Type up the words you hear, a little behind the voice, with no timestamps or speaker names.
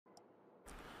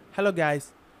Hello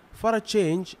guys, for a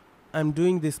change, I'm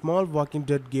doing this small Walking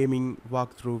Dead gaming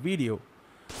walkthrough video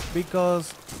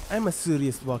because I'm a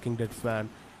serious Walking Dead fan.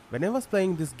 When I was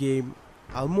playing this game,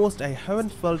 almost I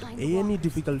haven't felt any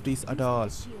difficulties at all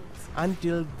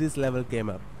until this level came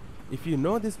up. If you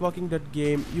know this Walking Dead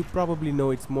game, you probably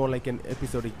know it's more like an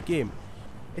episodic game.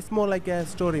 It's more like a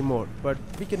story mode, but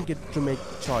we can get to make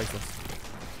choices.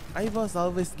 I was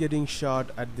always getting shot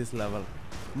at this level.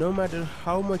 No matter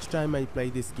how much time I play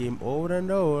this game over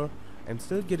and over, I'm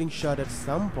still getting shot at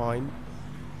some point.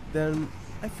 Then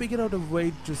I figured out a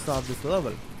way to solve this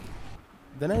level.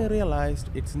 Then I realized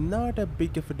it's not as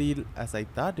big of a deal as I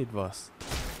thought it was.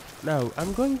 Now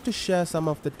I'm going to share some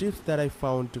of the tips that I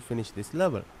found to finish this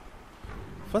level.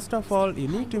 First of all, you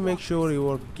need to make sure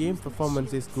your game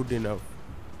performance is good enough,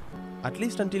 at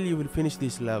least until you will finish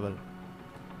this level.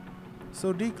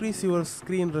 So decrease your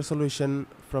screen resolution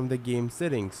from the game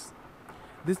settings.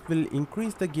 This will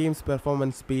increase the game's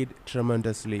performance speed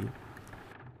tremendously.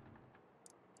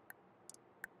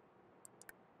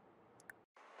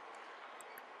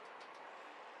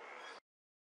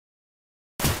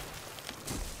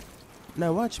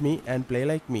 Now watch me and play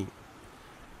like me.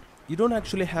 You don't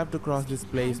actually have to cross this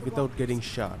place without getting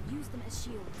shot.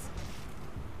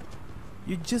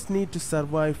 You just need to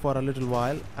survive for a little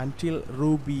while until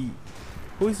Ruby.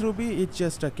 Who is Ruby? It's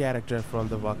just a character from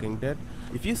The Walking Dead.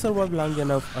 If you survive long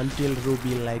enough until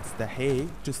Ruby lights the hay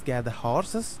to scare the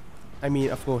horses,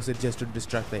 of course it's just to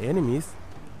distract the enemies.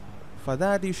 For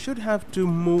that you should have to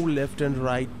move left and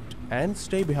right and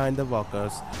stay behind the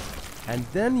walkers and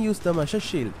then use them as a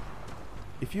shield.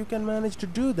 If you can manage to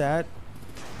do that,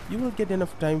 you will get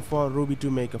enough time for Ruby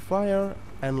to make a fire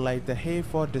and light the hay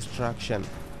for distraction.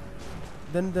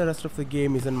 Then the rest of the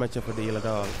game isn't much of a deal at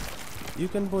all. You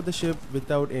can board the ship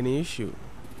without any issue.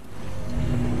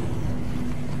 Damn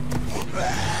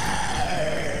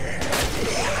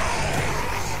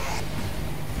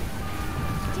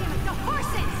it, the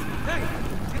horses! Hey,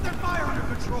 get their fire under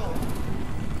control!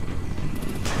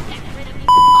 Get rid of me,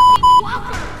 fucking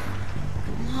walker!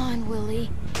 Come on, Willie.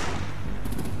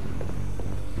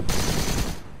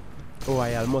 Oh,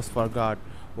 I almost forgot.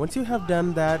 Once you have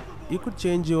done that, you could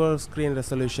change your screen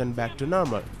resolution back to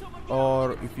normal.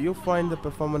 Or if you find the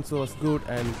performance was good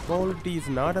and quality is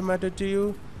not a matter to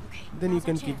you, then you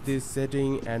can keep this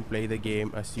setting and play the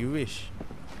game as you wish.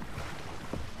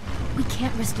 We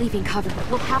can't risk leaving cover.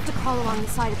 We'll have to crawl along the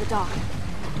side of the dock.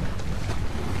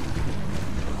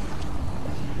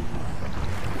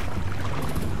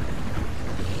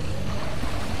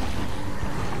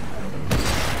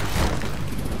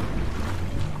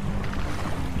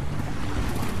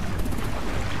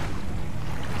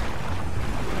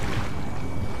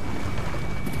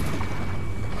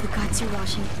 You're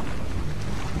washing.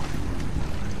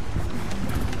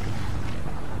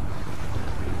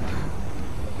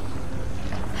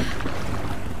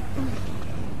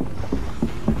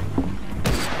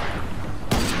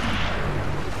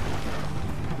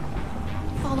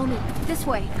 Follow me. This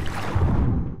way.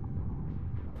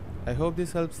 I hope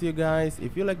this helps you guys.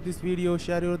 If you like this video,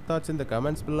 share your thoughts in the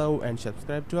comments below and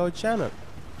subscribe to our channel.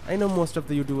 I know most of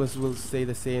the YouTubers will say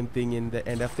the same thing in the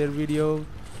end of their video,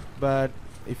 but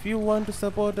if you want to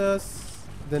support us,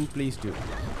 then please do.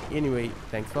 Anyway,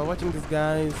 thanks for watching this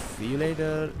guys. See you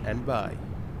later and bye.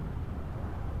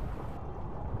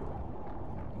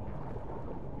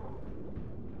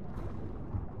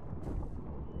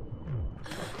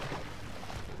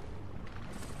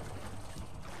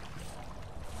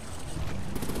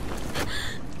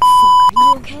 Are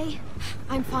you okay?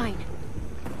 I'm fine.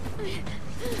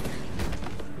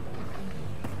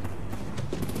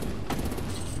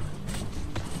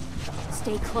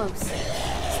 Stay close.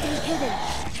 Stay hidden.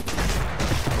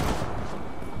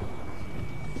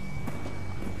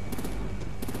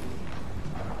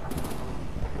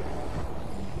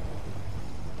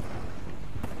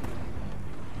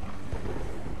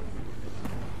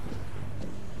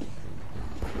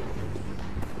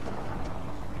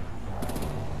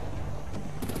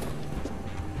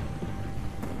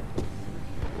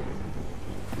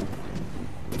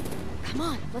 Come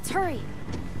on, let's hurry.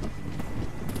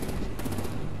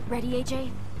 Ready, AJ?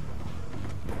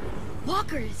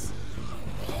 Walkers!